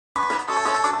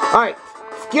Alright,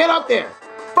 get up there.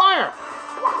 Fire!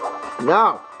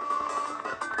 No.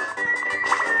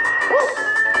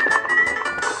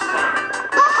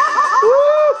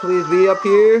 Woo, please be up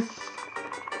here.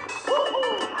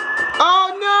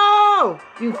 Oh no!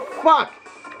 You fuck!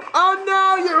 Oh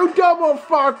no, you double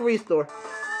fuck! Restore.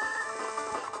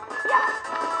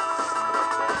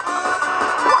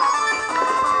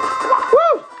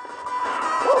 Woo!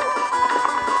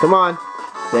 Come on,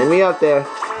 send me up there.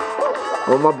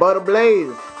 With my butter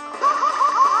blaze.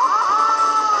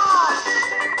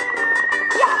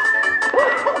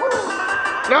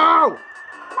 No!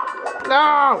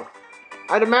 No!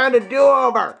 I demand a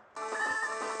do-over!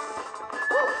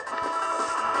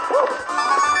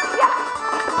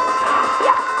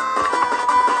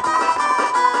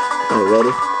 Are you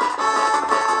ready?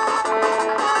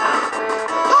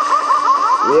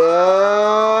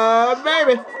 Yeah,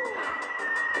 baby!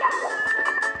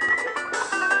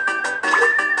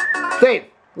 Save!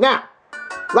 Now!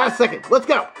 Last second, let's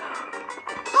go!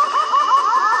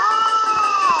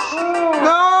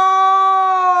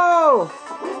 No!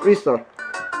 Restore.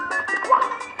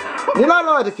 You're not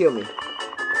allowed to kill me.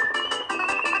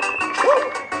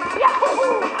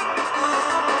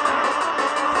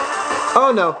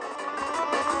 Oh no.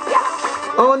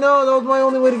 Oh no, that was my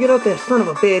only way to get up there, son of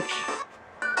a bitch.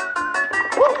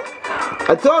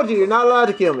 I told you, you're not allowed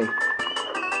to kill me.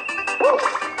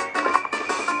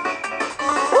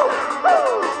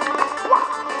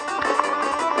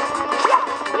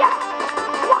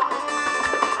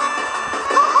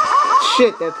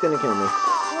 Shit, that's gonna kill me.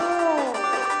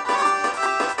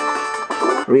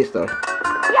 Restart.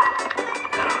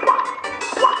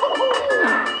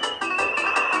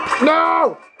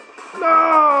 No!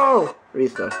 No!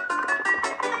 Restart.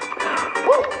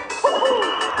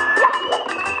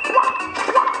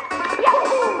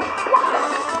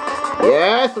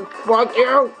 Yes, fuck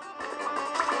you!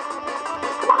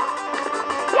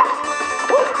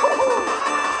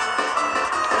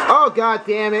 Oh god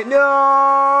damn it,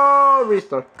 no!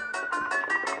 Restart.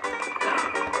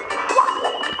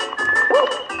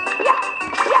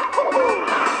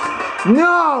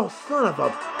 No! Son of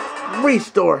a...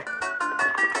 Restore.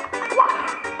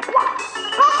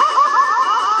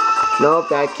 Nope,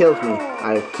 that kills me.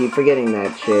 I keep forgetting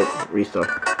that shit. Restore.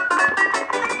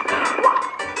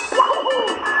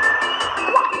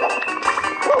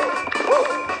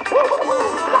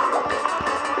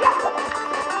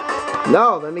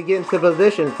 No, let me get into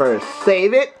position first.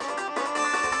 Save it.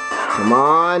 Come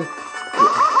on.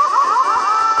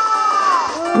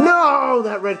 No,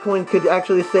 that red coin could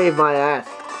actually save my ass.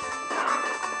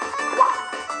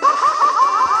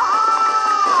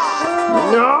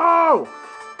 No!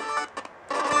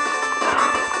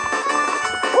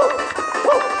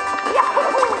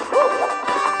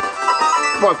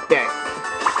 Fuck that.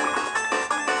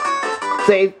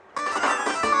 Save.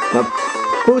 Now,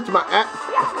 boost my ass.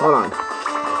 Hold on.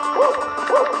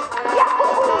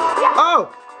 Oh!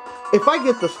 If I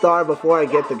get the star before I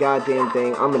get the goddamn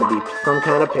thing, I'm gonna be some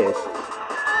kind of pissed.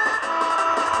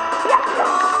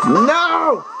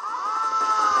 No!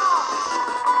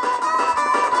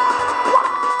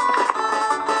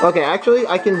 Okay, actually,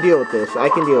 I can deal with this. I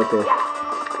can deal with this.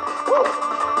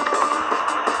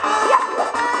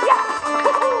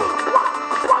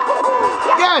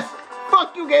 Yes!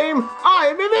 Fuck you, game! I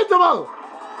am invincible!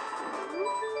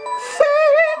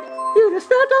 You just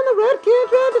stepped on the red kid,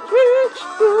 trying to switch,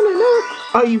 running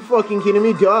up. Are you fucking kidding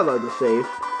me? Do I love to save?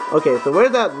 Okay, so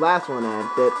where's that last one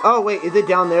at? That, oh wait, is it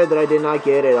down there that I did not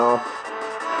get at all?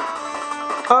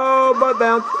 Oh, butt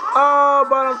bounce. Oh,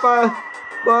 butt on fire.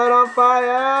 Butt on fire.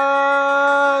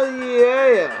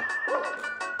 Yeah.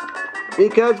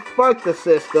 Because fuck the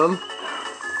system.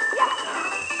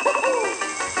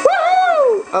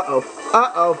 Woohoo! Uh-oh.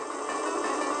 Uh-oh.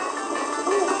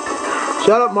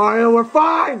 Shut up, Mario. We're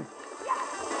fine.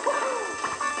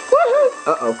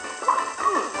 Uh-oh.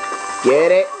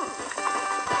 Get it?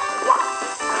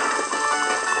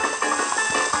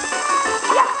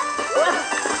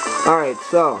 Alright,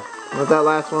 so, what's that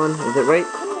last one? Is it right?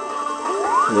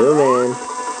 Zoom in.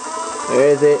 Where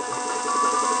is it?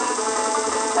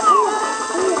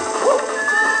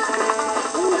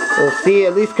 Well, see,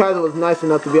 at least Kaizo was nice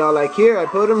enough to be all like, here, I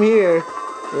put him here.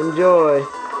 Enjoy.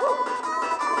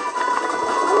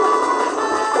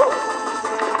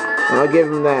 I'll give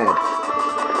him that.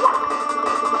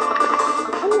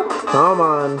 Come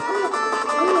on.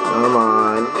 Come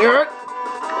on.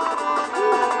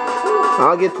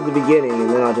 I'll get to the beginning and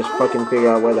then I'll just fucking figure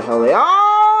out where the hell they are.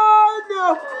 Oh,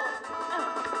 no!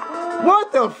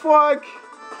 What the fuck?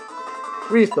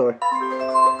 Restore.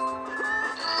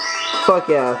 Fuck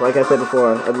yeah, like I said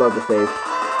before, I'd love to save.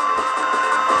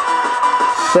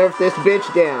 Surf this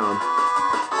bitch down.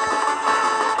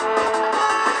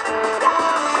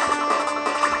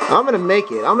 I'm gonna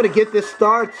make it. I'm gonna get this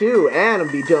star too, and I'm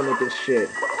be done with this shit.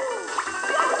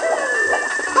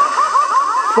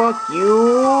 Fuck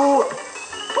you.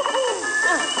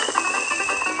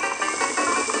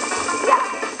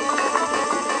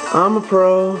 I'm a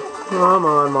pro. Come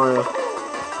on, Mario.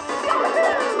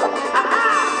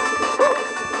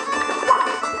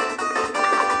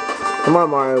 Come on,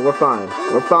 Mario. We're fine.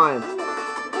 We're fine.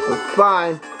 We're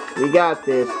fine. We got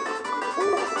this.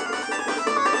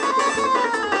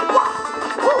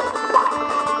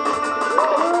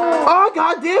 Oh,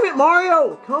 god damn it,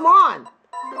 Mario! Come on!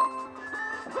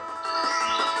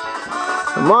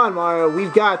 Come on, Mario.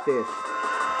 We've got this.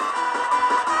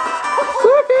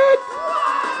 Surf it!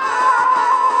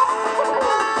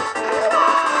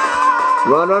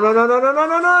 Run, run, run, run, run, run,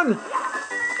 run, run!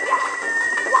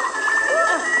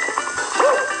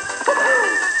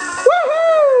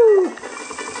 Woohoo!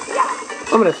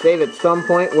 I'm gonna save at some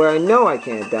point where I know I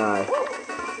can't die.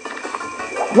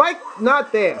 Like,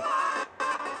 not there.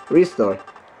 Restore.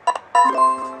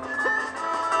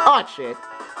 Oh, shit.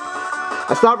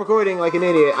 I stopped recording like an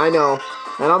idiot, I know.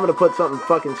 And I'm gonna put something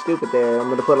fucking stupid there. I'm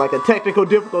gonna put like a technical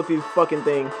difficulties fucking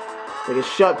thing. Like it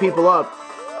shut people up.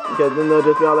 Because then they'll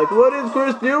just be all like, what is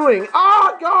Chris doing?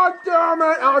 Oh, god damn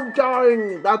it, I'm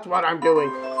dying. That's what I'm doing.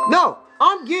 No,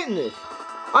 I'm getting this.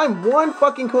 I'm one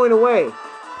fucking coin away.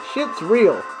 Shit's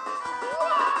real.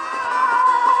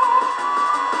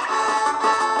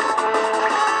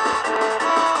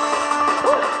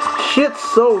 Shit's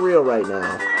so real right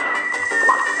now.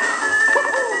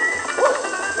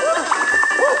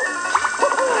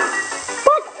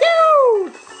 Fuck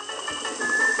you!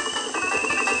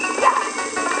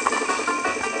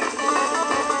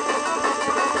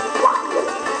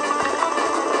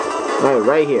 Alright,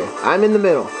 right here. I'm in the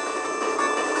middle.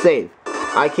 Save.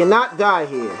 I cannot die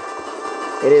here.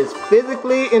 It is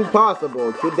physically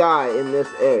impossible to die in this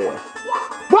area.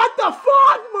 What the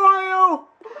fuck, Mario?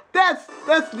 That's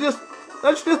just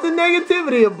the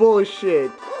negativity of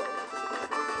bullshit.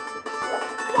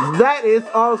 That is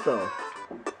also.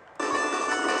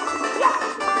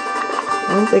 I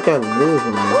don't think I'm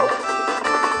losing that.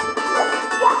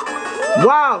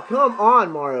 Wow, come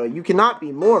on, Mario. You cannot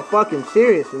be more fucking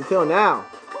serious until now.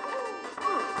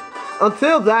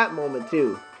 Until that moment,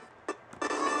 too.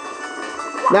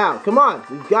 Now, come on.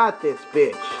 We've got this,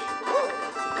 bitch.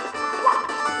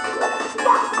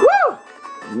 Woo!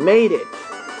 Made it.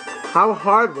 How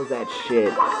hard was that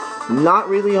shit? Not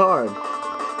really hard.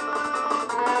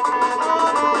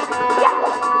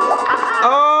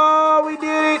 Oh, we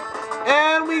did it!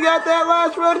 And we got that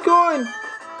last red coin!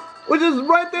 Which is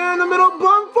right there in the middle of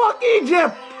bumfuck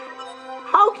Egypt!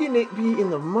 How can it be in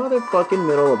the motherfucking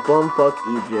middle of bumfuck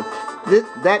Egypt?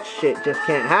 That shit just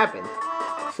can't happen.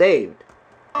 Saved.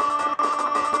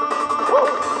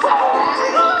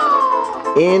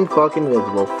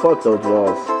 In-fucking-visible. Fuck those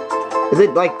walls. Is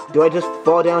it like, do I just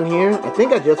fall down here? I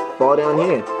think I just fall down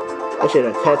here. I should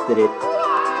have tested it.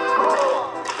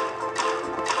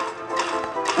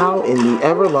 How in the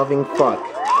ever-loving fuck?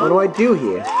 What do I do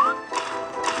here?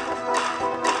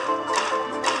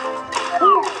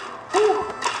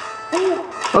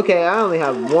 Okay, I only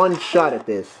have one shot at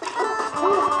this.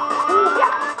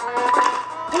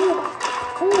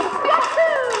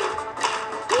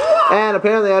 And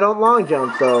apparently I don't long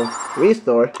jump, so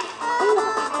restore.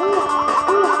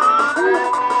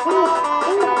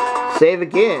 Save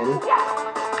again.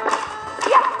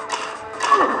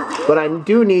 But I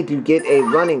do need to get a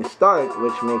running start,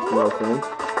 which makes no sense.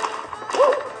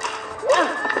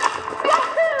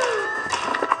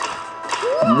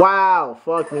 Wow,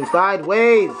 fuck me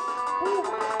sideways.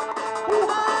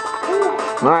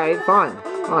 Alright, fine.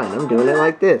 Fine, I'm doing it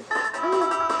like this.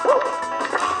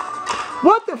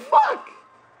 What the fuck?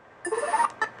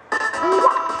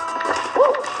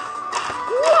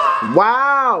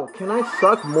 Wow, can I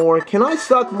suck more? Can I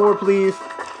suck more, please?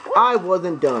 I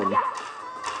wasn't done.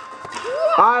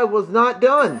 I was not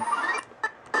done.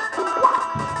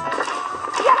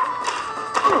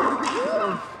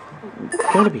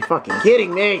 You gotta be fucking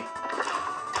kidding me.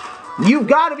 You've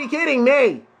gotta be kidding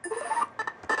me.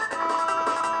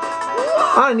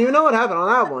 I don't even know what happened on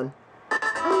that one.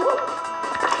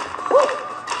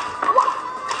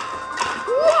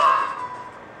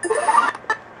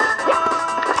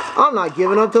 I'm not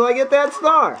giving up till I get that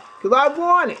star, because I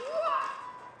want it.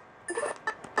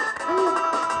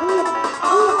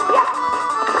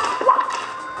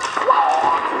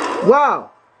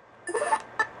 Wow.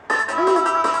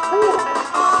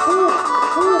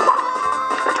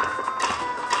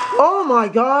 Oh my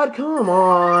god, come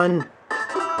on.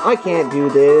 I can't do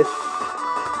this.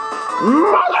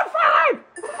 Motherfucker!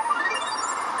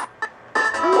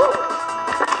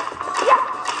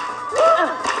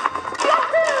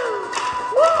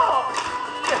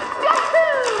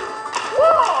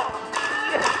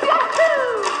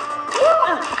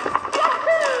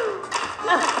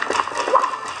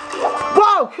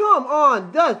 Whoa, come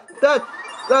on!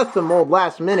 That's some old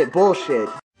last minute bullshit.